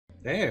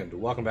And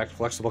welcome back to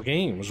Flexible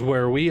Games,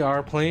 where we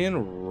are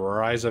playing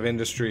Rise of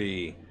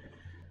Industry,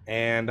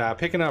 and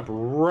picking up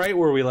right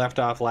where we left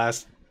off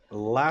last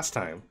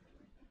time.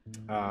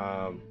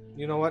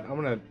 You know what?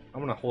 I'm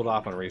gonna hold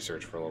off on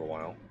research for a little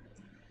while.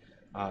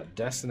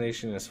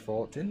 Destination is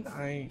full. Didn't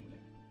I?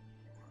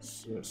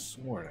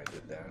 Sworn I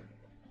did that.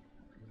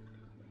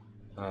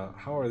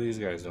 How are these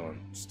guys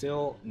doing?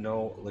 Still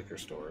no liquor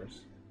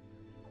stores.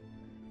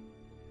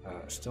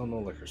 Still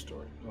no liquor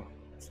store. Oh,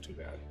 that's too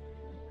bad.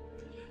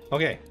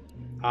 Okay.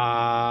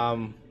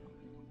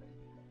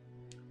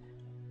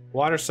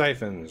 Water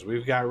siphons.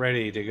 We've got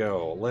ready to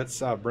go.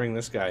 Let's bring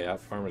this guy up.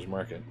 Farmer's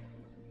Market.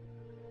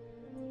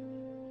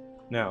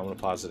 Now I'm going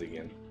to pause it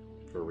again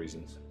for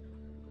reasons.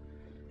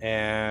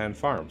 And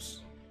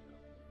farms.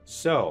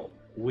 So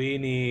we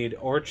need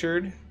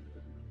orchard,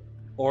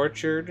 2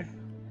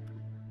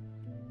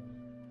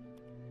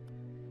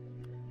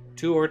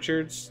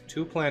 orchards,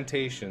 2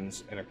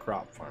 plantations, and a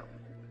crop farm.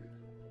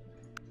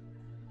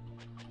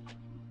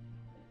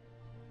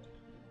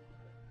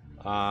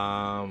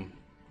 How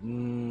do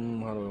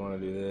we want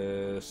to do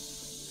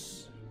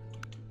this?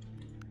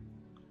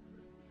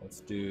 Let's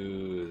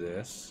do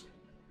this.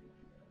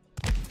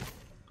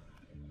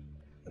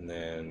 And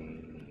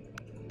then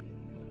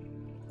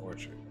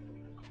orchard.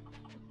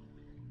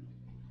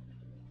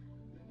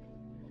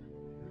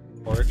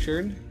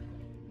 Orchard.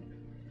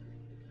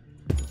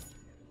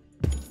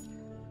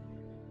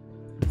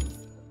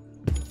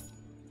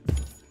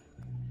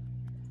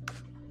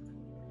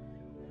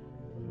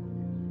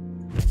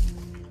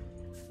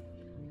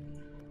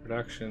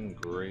 Production,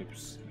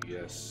 grapes,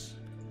 yes.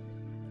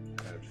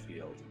 Add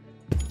field.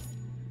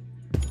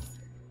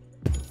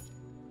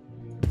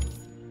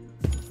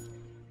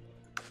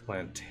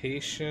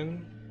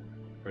 Plantation.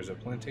 Or is it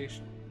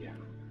plantation? Yeah.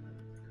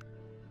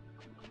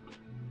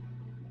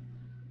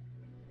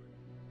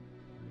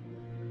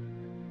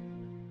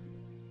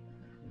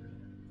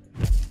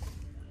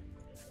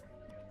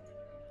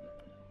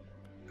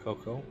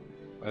 Cocoa?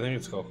 I think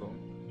it's cocoa.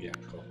 Yeah,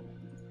 cocoa.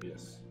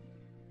 Yes.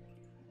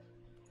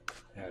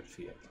 Add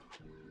field.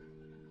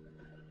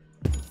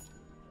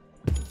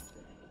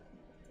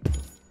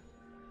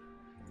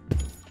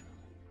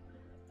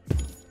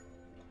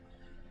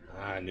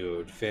 I knew it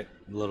would fit.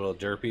 A little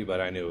derpy, but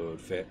I knew it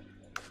would fit.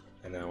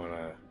 And I want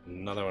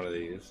another one of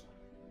these.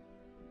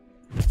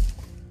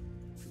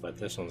 But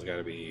this one's got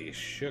to be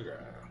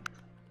sugar.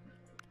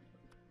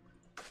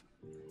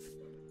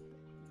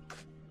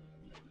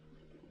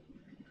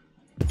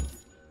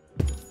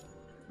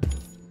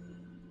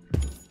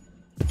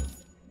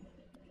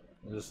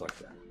 Just like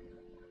that.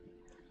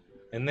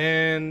 And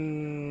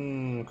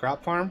then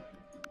crop farm?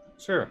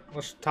 Sure,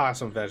 let's toss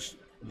some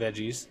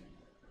veggies.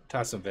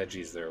 Toss some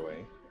veggies their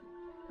way.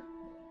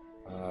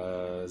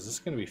 Is this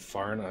going to be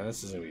far enough?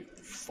 This is going to be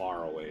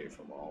far away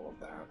from all of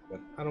that, but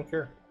I don't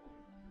care.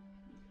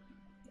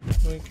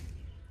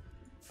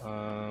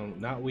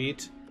 Not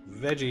wheat.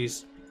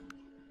 Veggies.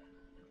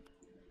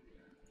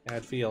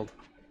 Add field.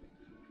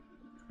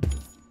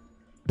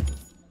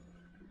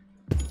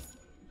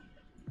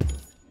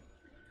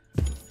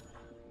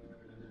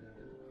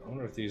 I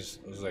wonder if these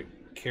was like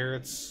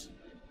carrots,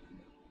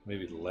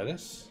 maybe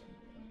lettuce.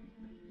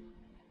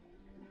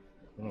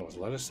 I don't know, is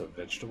lettuce a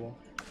vegetable?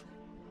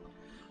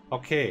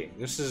 Okay,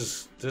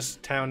 this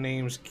town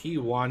name's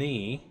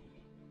Kewaunees.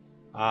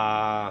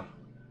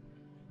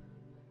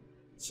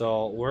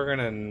 So we're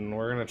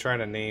gonna try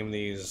to name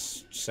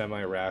these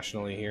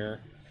semi-rationally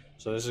here.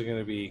 So this is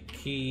gonna be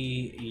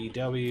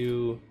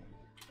Kew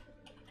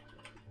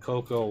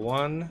Cocoa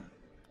 1,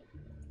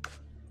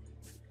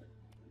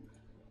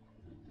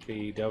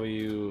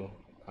 Kew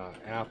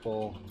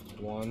Apple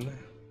 1.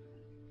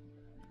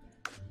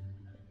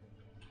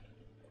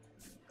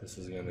 This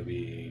is going to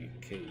be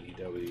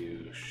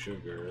Kew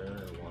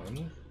Sugar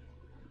 1,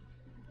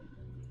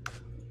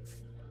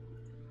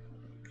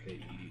 Kew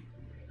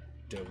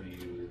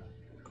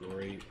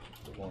Grape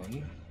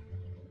 1,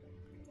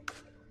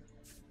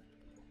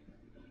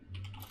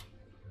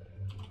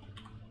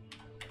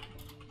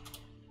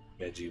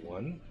 Veggie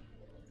 1.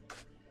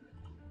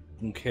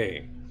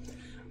 Okay.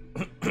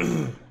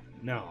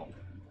 Now,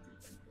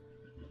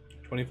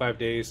 25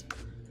 days.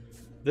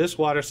 This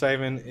water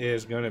siphon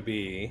is going to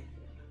be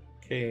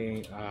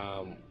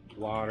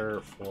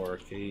water for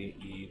Kew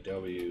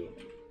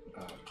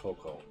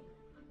Cocoa.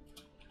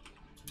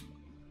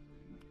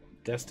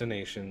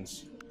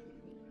 Destinations,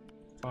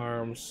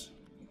 farms,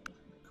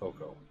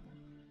 cocoa.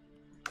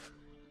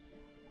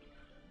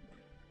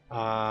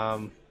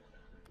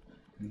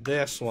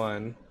 This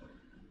one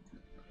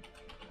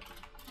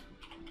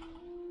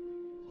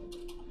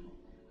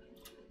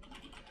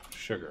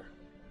sugar.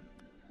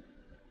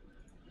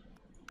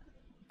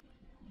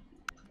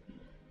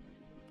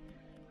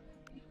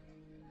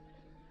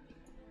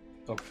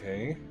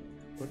 Okay,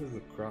 what is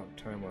the crop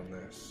time on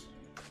this?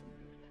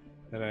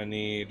 Then I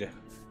need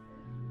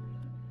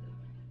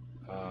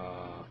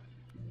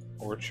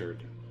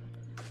orchard.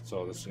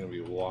 So this is going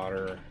to be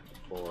water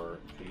for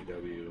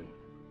Kew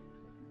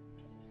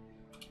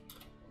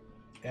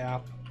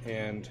app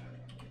and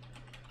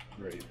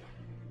grape.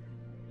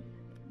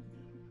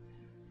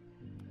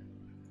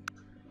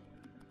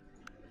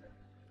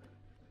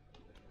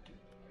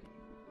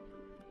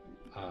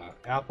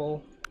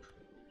 Apple,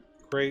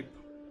 grape,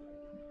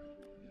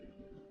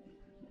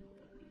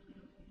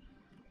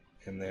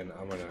 and then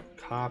I'm going to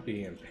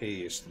copy and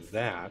paste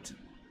that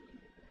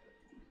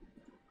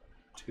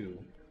to,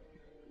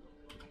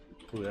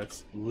 ooh,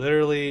 that's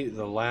literally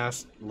the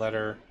last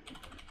letter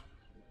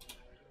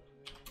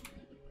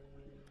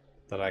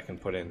that I can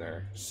put in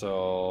there.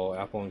 So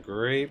apple and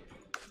grape.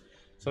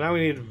 So now we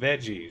need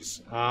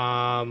veggies.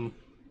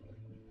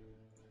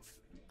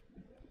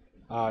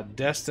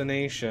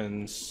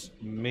 Destinations,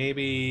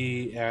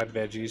 maybe add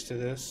veggies to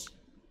this.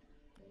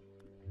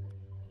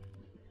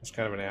 It's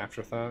kind of an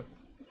afterthought.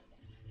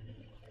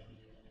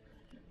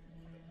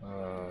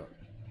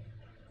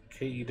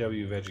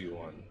 KEW Veggie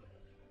 1.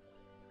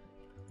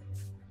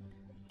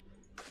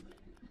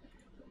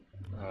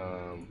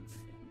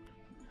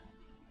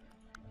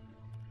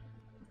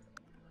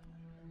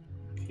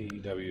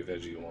 KEW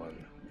Veggie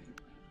 1.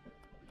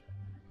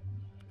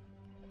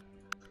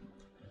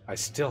 I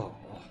still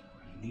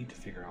need to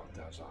figure out what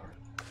those are.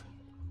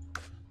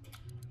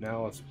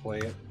 Now let's play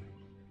it.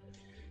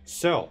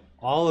 So,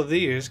 all of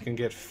these can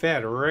get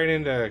fed right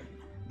into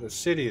the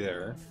city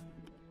there.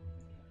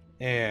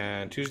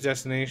 And choose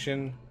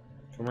destination,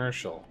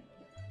 commercial,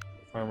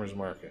 farmer's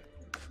market.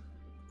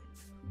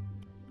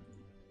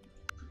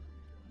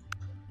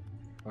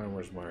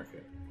 Farmer's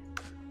market.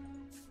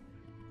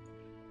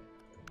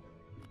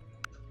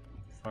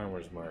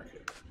 Farmer's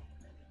market.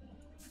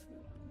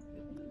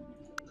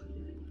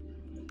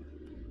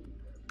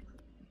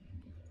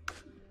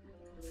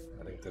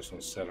 I think this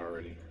one's set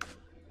already.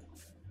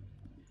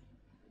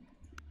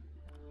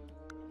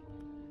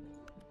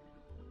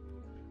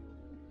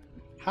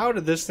 How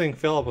did this thing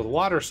fill up with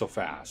water so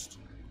fast?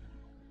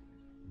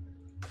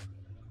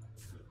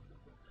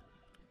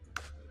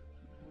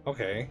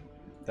 Okay,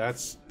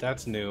 that's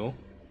new.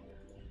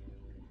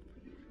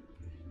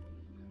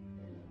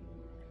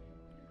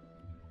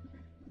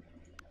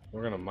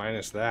 We're gonna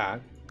minus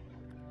that.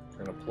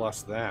 We're gonna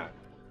plus that.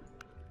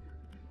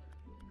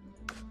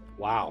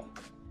 Wow.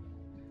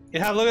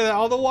 Yeah, look at that,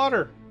 all the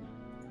water.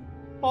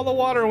 All the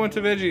water went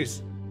to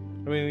veggies.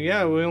 I mean,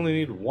 yeah, we only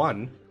need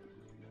one.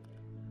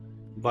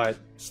 But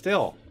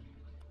still,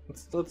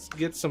 let's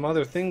get some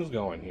other things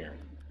going here.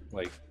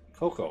 Like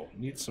cocoa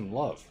needs some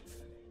love.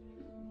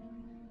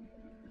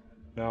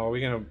 Now, are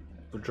we gonna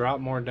drop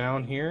more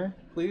down here,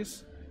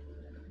 please?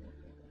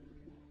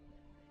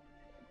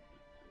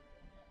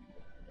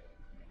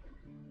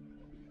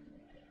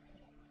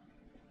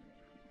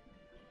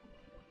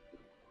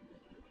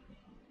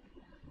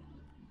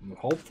 I'm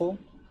hopeful,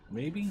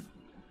 maybe,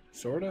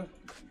 sorta.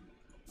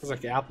 Feels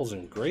like apples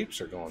and grapes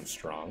are going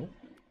strong.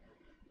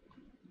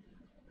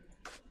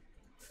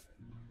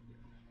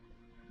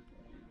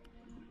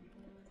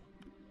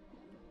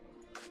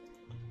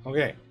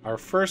 Okay, our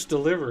first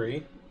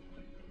delivery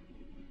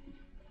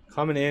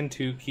coming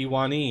into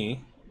Kewaunees.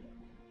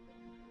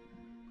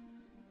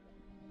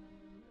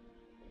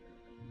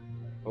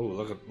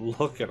 Oh,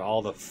 look at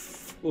all the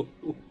food.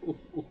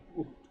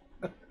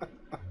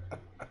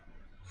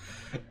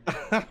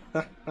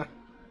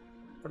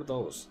 What are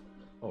those?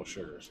 Oh,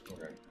 sugars.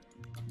 Okay.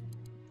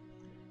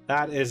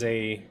 That is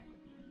a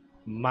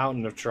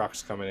mountain of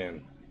trucks coming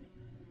in.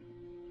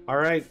 All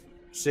right,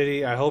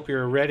 city, I hope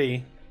you're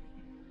ready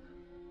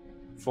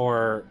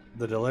for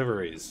the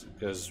deliveries,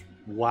 because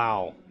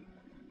wow,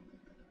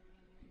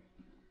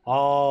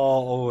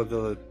 all over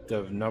the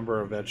number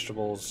of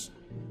vegetables,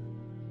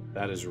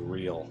 that is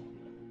real.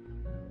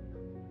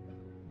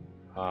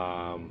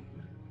 Oh,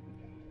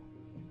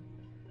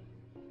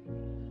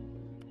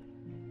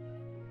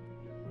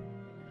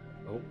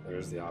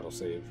 there's the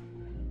autosave.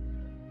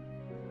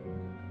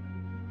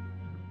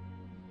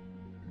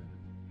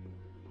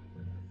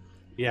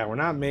 Yeah, we're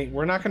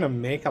not gonna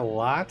make a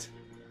lot.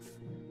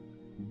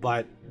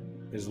 But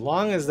as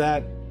long as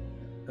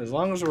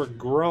we're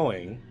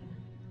growing,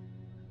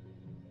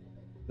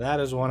 that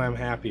is what I'm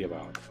happy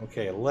about.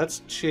 Okay,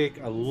 let's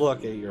take a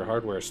look at your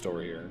hardware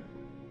store here.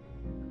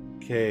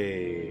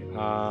 Okay,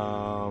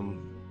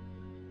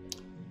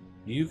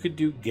 you could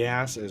do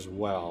gas as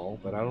well,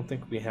 but I don't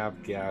think we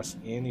have gas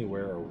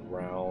anywhere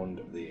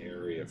around the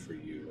area for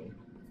you.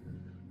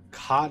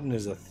 Cotton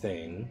is a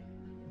thing.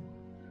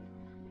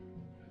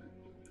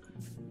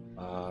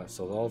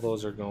 So all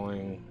those are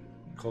going.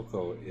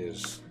 Cocoa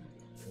is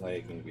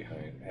lagging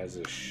behind, as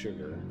is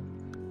sugar.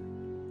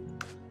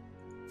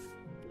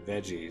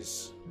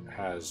 Veggies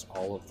has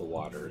all of the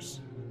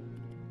waters.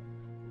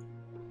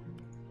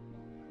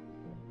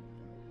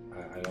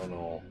 I don't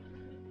know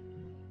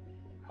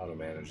how to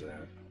manage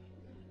that.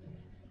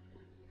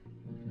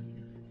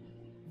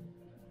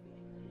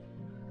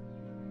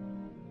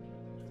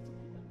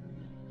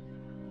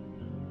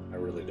 I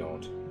really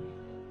don't.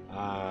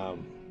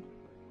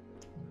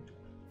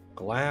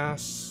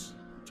 Glass.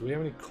 Do we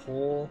have any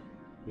coal?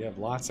 We have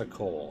lots of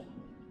coal.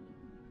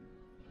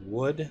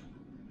 Wood.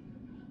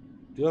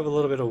 Do have a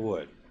little bit of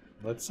wood.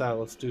 Let's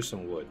do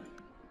some wood.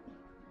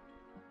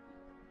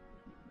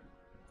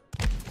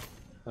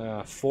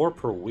 4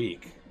 per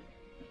week.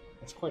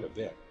 That's quite a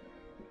bit.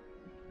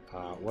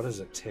 What does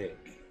it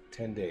take?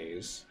 10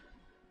 days.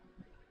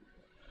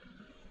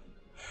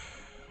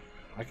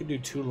 I could do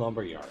 2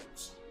 lumber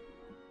yards.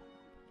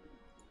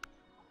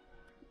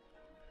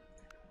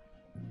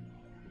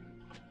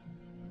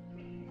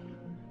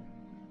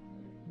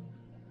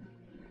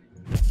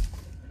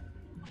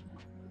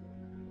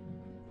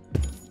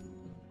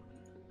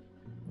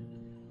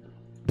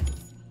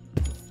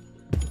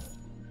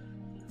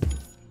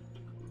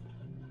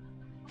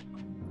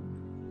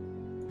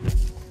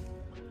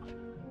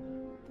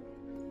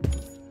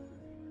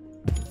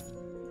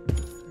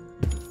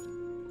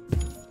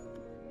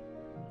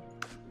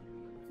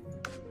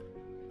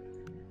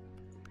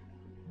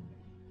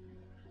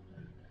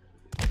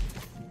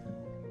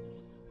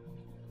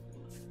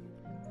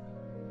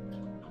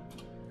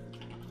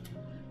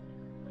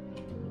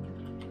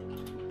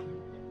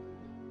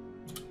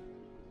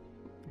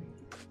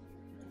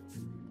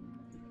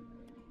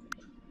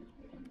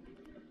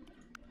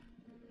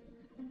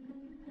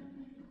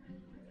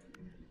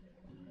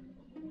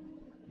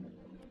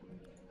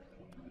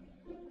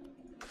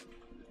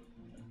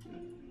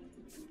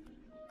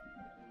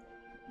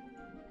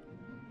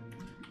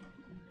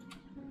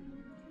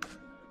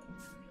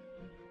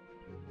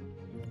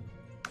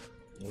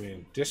 I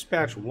mean,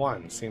 dispatch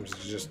 1 seems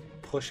to just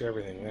push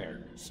everything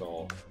there,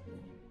 so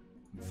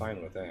I'm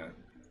fine with that.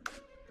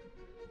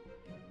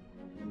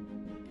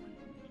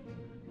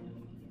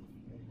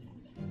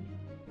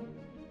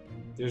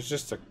 There's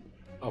just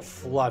a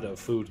flood of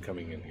food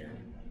coming in here.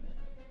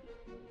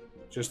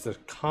 Just a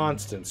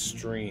constant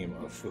stream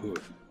of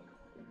food.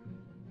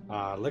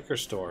 Liquor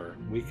store,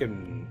 we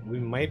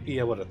might be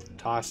able to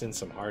toss in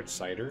some hard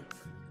cider.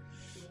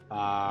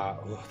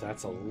 Oh,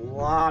 that's a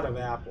lot of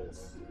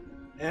apples.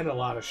 And a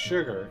lot of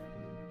sugar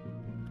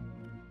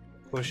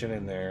pushing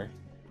in there.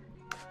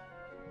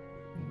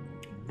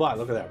 But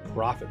look at that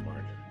profit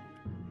margin.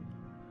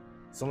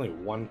 It's only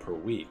 1 per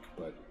week,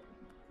 but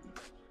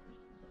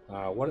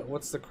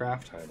what's the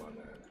craft time on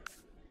that?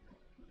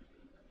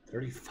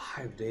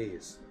 35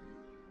 days.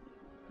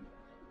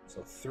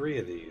 So 3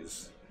 of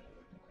these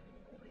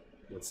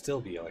would still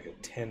be like a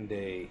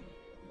 10-day.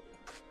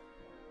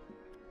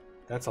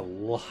 That's a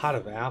lot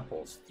of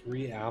apples.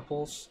 3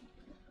 apples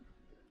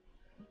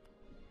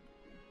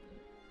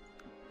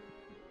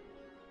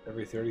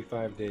every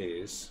 35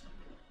 days.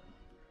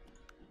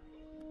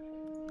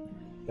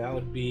 That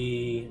would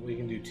be, we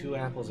can do 2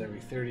 apples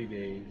every 30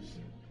 days.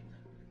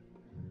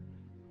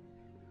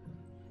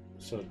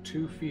 So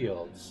 2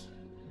 fields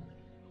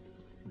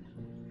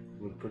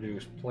would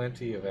produce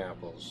plenty of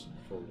apples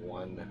for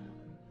one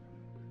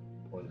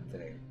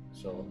thing.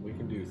 So we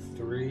can do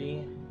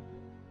 3.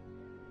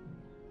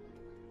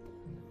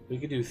 We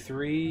could do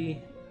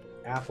 3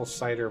 apple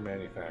cider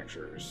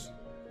manufacturers.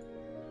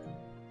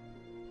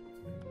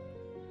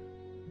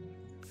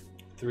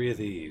 3 of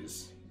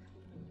these.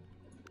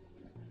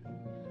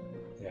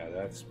 Yeah,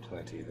 that's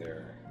plenty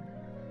there.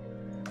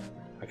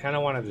 I kind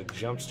of wanted to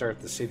jumpstart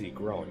the city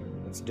growing.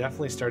 It's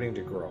definitely starting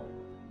to grow,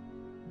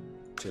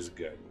 which is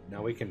good.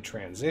 Now we can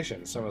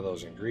transition some of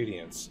those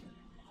ingredients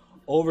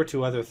over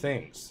to other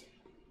things.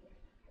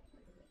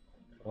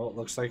 Oh, it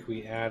looks like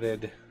we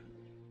added...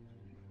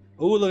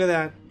 Oh, look at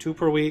that. 2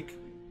 per week.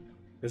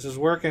 This is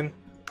working.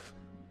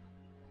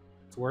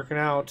 It's working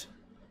out.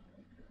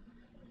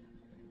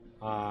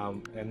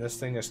 And this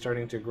thing is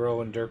starting to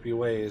grow in derpy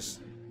ways.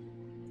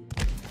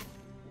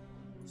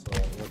 So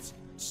let's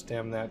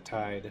stem that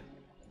tide.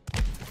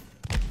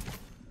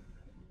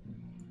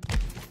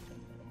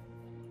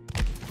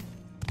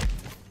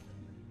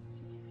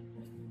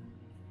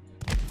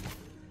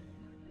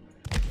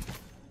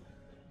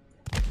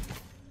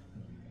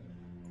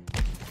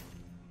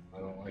 I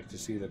don't like to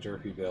see the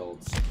derpy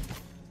builds.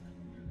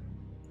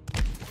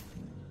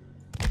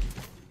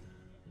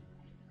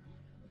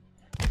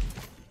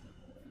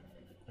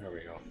 There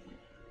we go.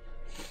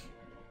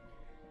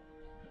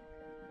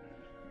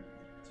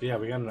 So yeah,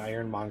 we got an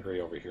ironmongery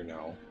over here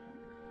now.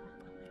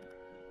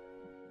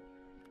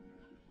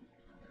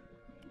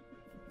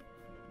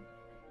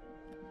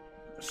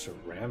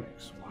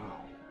 Ceramics,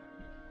 wow.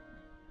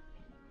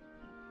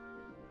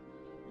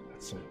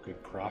 That's some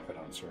good profit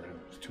on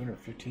ceramics.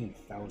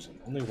 215,000.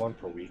 Only 1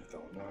 per week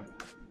though,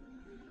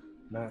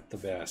 not the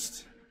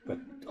best. But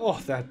oh,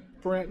 that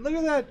brand, look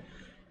at that.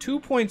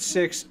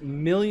 $2.6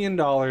 million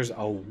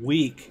a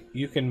week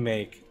you can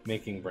make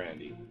making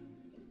brandy.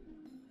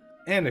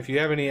 And if you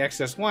have any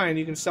excess wine,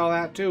 you can sell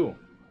that too.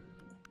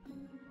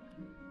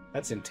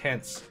 That's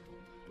intense.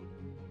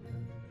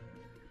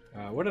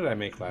 What did I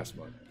make last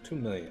month? 2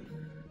 million.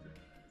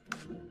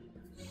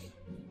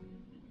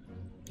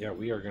 Yeah,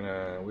 we're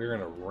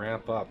gonna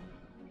ramp up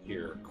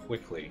here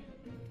quickly.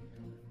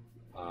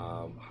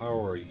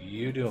 How are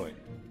you doing?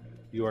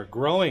 You are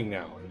growing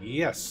now.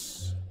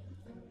 Yes.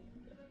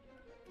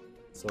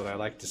 That's what I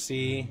like to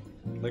see.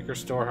 Liquor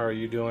store, how are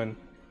you doing?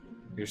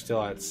 You're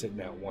still sitting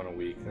at 1 a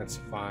week. That's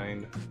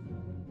fine.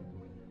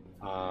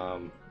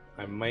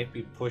 I might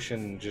be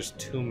pushing just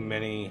too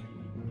many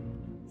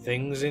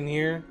things in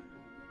here.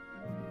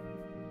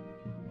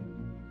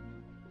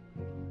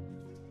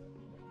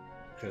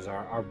 Because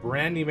our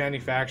brandy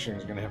manufacturing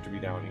is going to have to be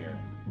down here.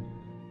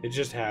 It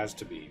just has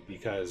to be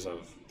because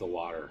of the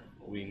water.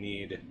 We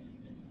need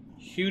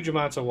huge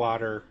amounts of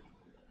water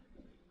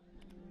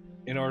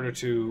in order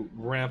to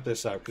ramp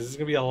this up. Because it's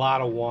going to be a lot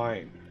of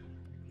wine.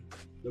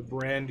 The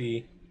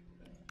brandy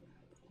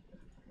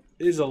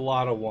is a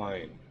lot of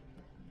wine.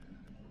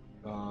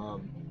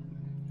 Let's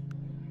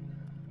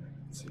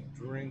see,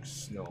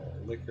 drinks, no,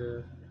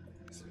 liquor.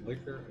 Is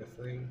liquor a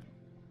thing?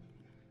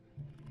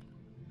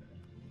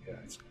 Yeah,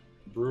 it's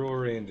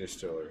brewery and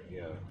distillery,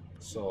 yeah.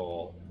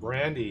 So,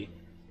 brandy,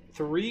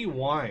 3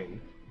 wine,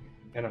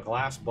 and a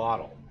glass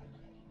bottle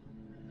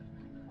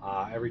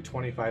every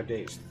 25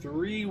 days.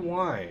 3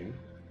 wine,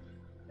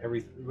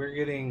 we're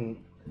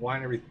getting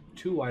wine every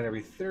 2 wine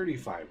every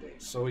 35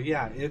 days. So,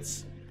 yeah,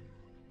 it's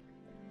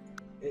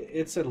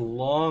a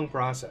long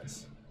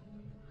process.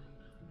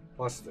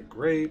 Plus the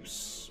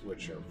grapes,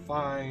 which are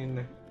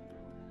fine.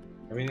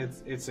 I mean,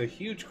 it's a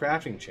huge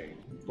crafting chain,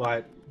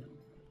 but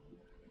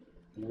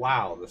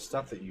wow, the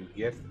stuff that you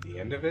get at the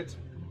end of it.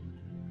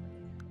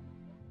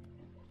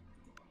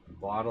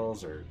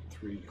 Bottles are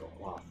 3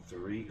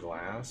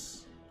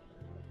 glass.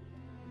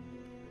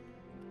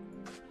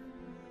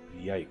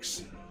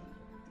 Yikes.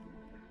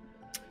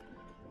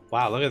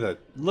 Wow, look at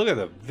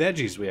the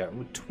veggies we have.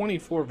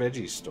 24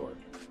 veggies stored.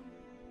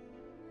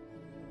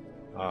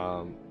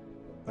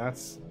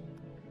 That's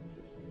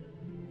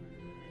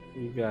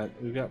we've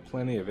got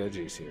plenty of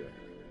veggies here.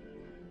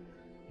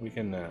 We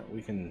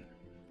can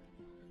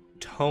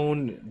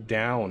tone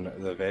down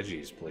the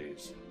veggies,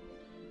 please.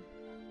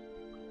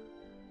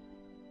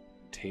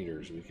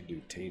 Taters, we could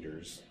do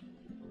taters.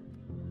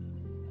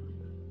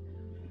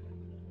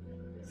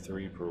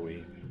 3 per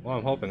week. Well,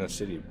 I'm hoping the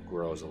city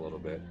grows a little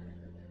bit.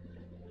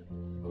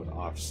 It would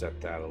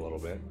offset that a little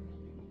bit.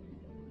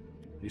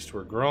 At least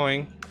we're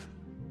growing.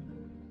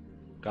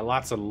 Got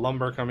lots of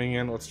lumber coming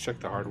in. Let's check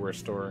the hardware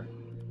store.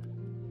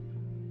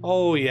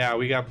 Oh yeah,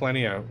 we got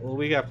plenty of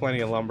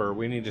lumber.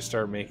 We need to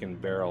start making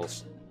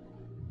barrels.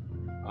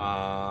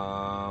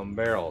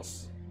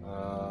 Barrels.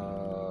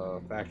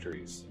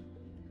 Factories.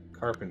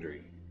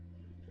 Carpentry.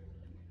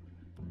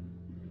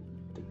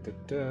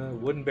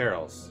 Wooden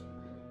barrels.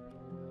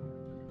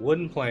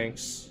 Wooden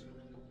planks.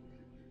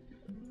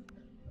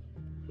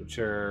 Which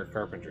are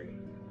carpentry.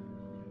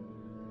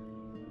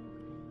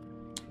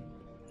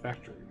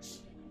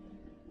 Factories.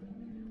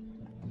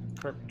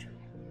 Carpentry.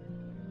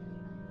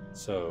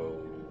 So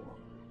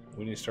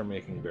we need to start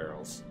making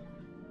barrels.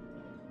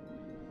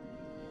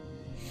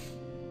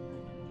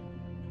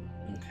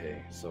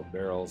 Okay, so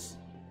barrels.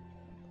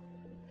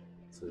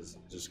 This is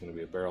just going to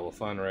be a barrel of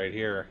fun right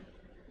here.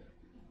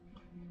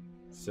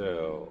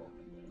 So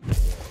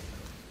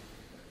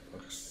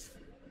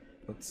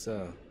let's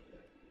oh,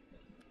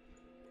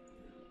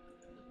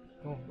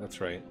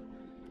 that's right.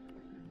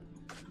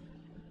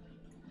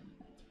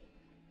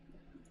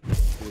 2,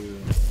 3,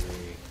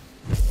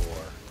 4.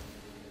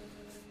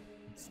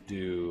 Let's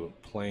do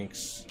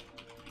planks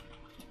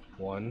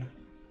 1.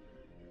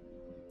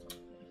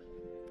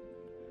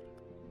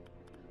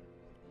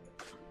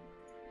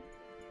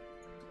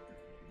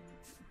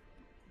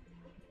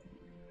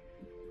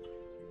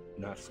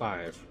 Not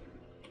 5.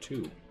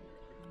 2.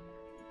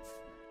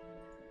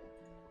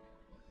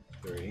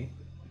 3.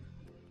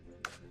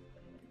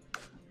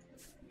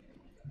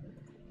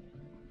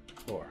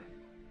 4.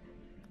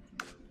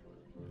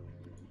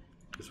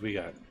 Because we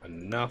got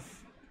enough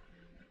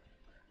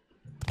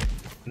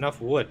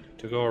wood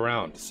to go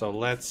around. So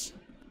let's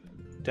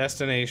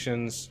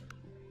destinations.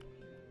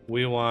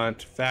 We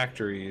want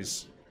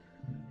factories.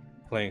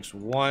 Planks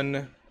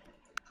 1,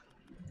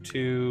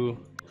 2,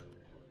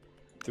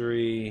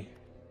 3,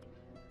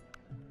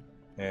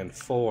 and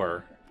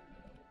 4.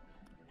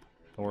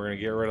 And we're gonna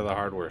get rid of the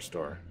hardware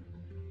store.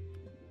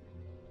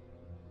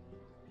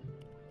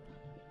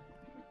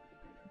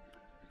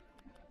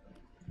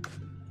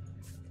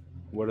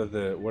 What are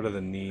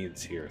the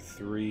needs here?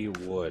 3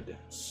 wood.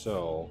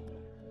 So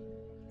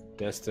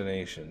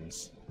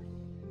destinations.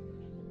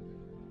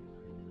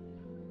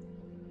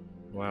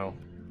 Well,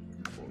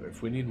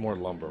 if we need more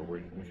lumber,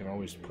 we can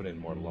always put in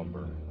more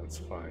lumber. That's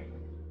fine.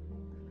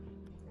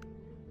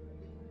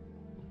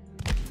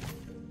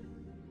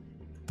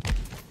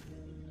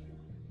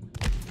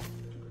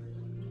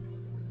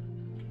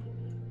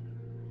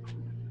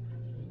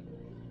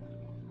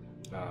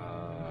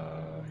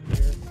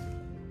 Here.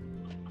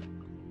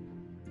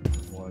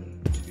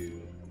 1,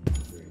 2,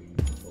 3,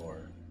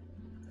 4,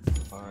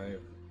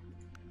 5.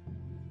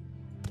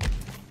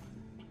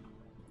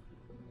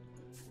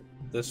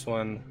 This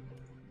one.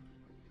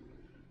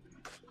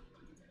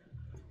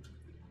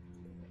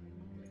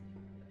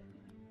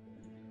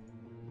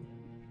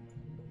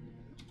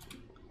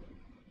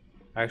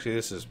 Actually,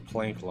 this is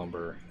plank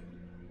lumber.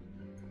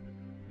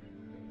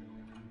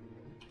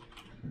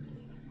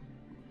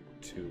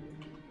 2.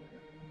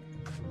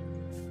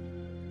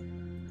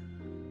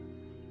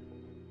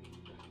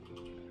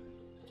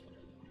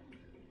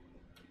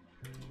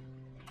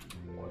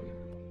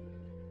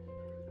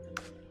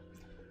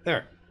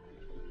 There.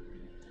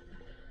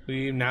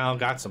 We've now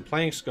got some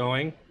planks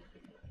going.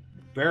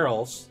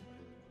 Barrels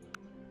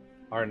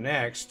are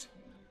next.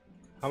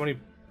 How many?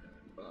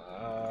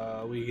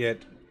 We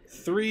get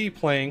 3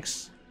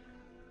 planks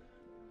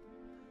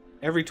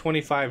every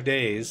 25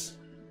 days.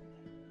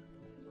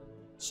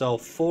 So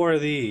 4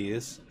 of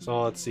these.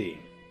 So let's see.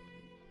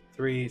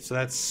 3. So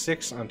that's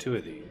 6 on 2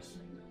 of these.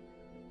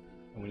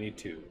 And we need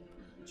 2.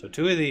 So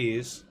 2 of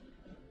these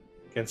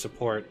can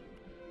support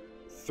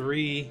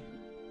 3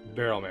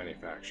 barrel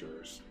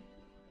manufacturers.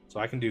 So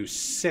I can do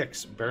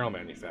 6 barrel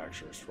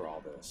manufacturers for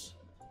all this.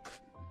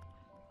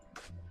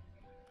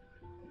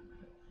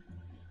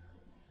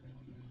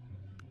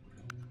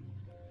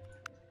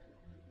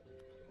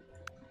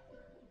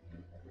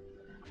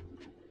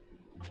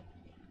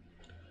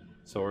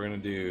 So we're gonna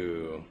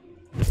do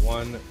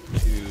 1,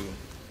 2,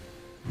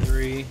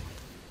 3,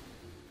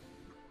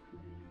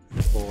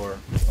 4,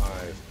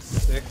 5,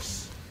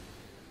 6.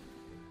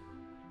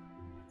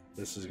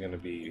 This is gonna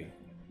be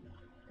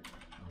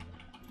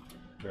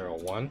barrel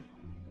 1.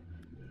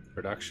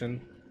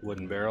 Production,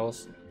 wooden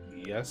barrels,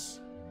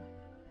 yes.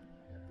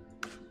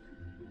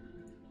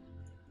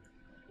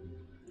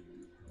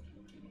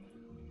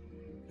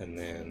 And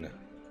then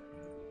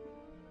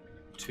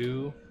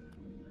 2,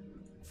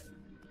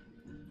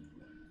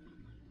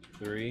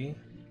 3,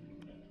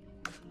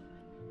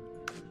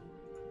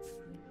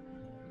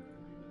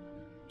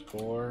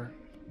 4,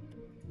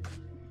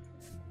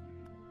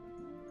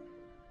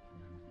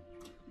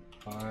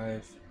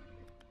 5,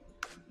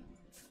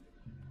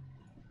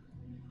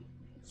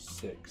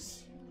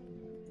 6.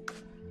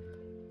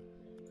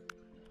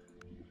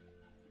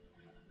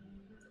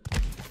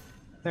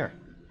 There.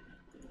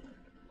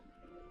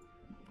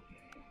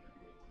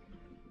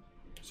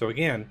 So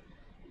again,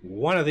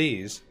 one of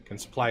these can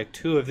supply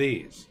 2 of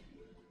these.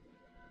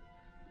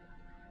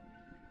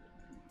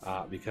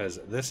 Because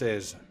this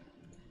is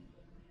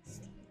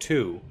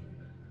 2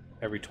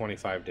 every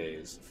 25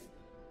 days.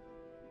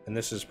 And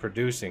this is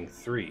producing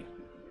 3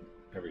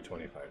 every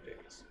 25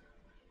 days.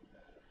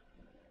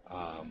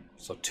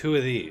 So 2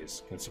 of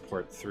these can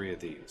support 3 of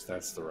these.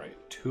 That's the right.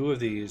 2 of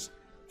these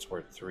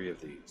support 3 of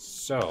these.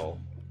 So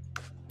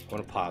I'm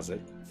going to pause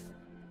it.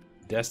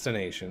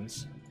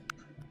 Destinations.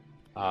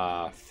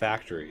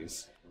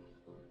 Factories.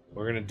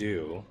 We're going to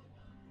do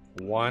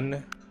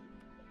 1,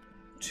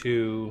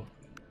 2,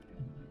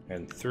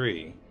 and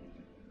 3.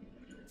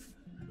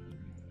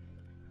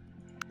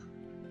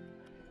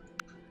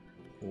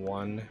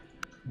 One,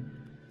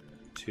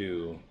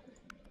 2,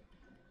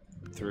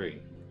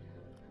 3.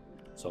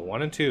 So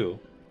 1 and 2,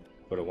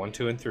 go to 1,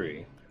 2, and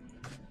 3.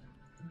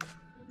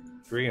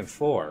 3 and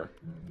 4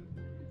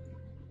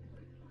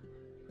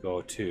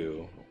 go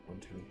to 1,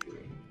 2, and 3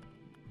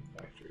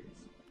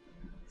 factories.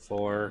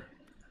 4,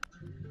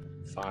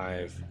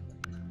 5,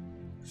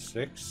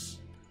 6.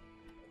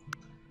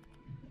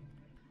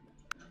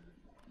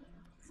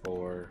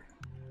 4,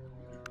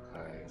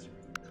 5,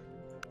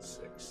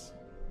 6.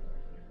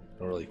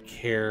 Don't really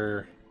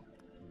care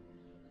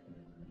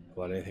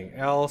about anything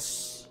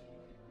else.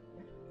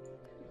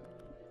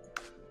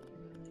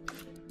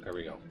 There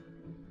we go.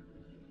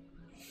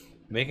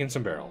 Making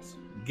some barrels.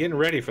 Getting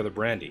ready for the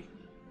brandy.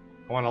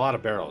 I want a lot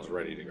of barrels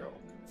ready to go.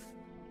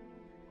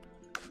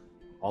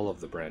 All of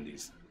the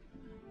brandies.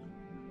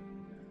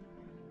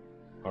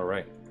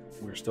 Alright.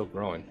 We're still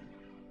growing.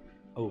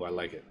 Oh, I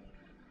like it.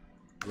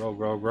 Grow,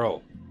 grow,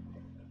 grow.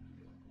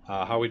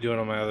 How are we doing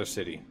on my other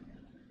city?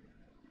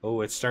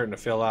 Oh, it's starting to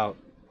fill out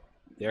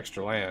the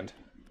extra land.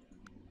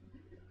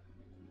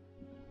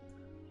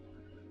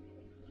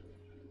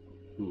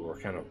 Ooh,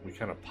 we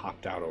kind of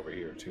popped out over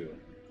here too.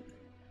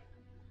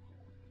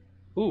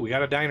 Ooh, we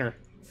got a diner.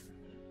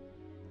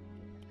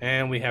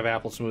 And we have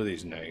apple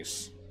smoothies.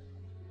 Nice.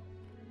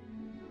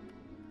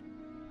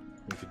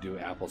 We could do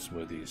apple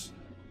smoothies.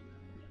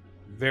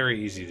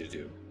 Very easy to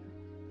do.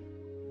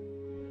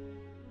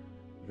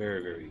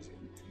 Very, very easy.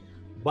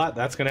 But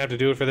that's going to have to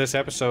do it for this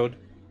episode.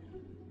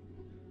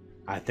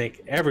 I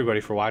thank everybody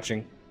for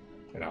watching,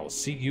 and I will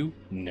see you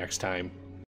next time.